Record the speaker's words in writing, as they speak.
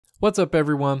What's up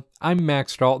everyone, I'm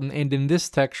Max Dalton, and in this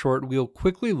tech short we'll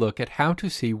quickly look at how to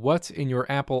see what's in your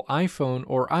Apple iPhone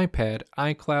or iPad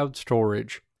iCloud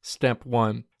storage. Step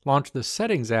 1. Launch the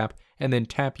Settings app and then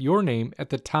tap your name at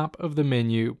the top of the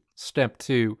menu. Step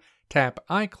 2. Tap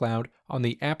iCloud on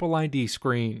the Apple ID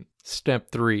screen. Step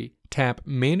 3. Tap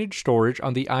Manage Storage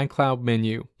on the iCloud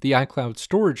menu. The iCloud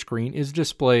storage screen is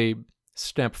displayed.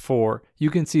 Step 4.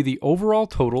 You can see the overall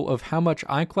total of how much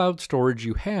iCloud storage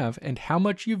you have and how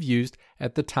much you've used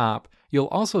at the top. You'll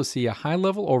also see a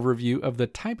high-level overview of the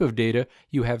type of data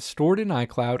you have stored in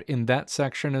iCloud in that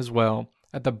section as well.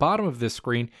 At the bottom of this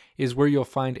screen is where you'll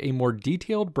find a more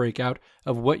detailed breakout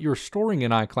of what you're storing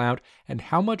in iCloud and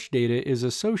how much data is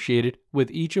associated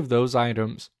with each of those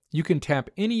items. You can tap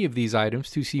any of these items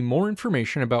to see more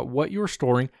information about what you're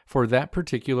storing for that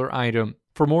particular item.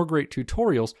 For more great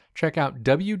tutorials, check out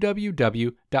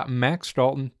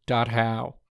www.maxdalton.how.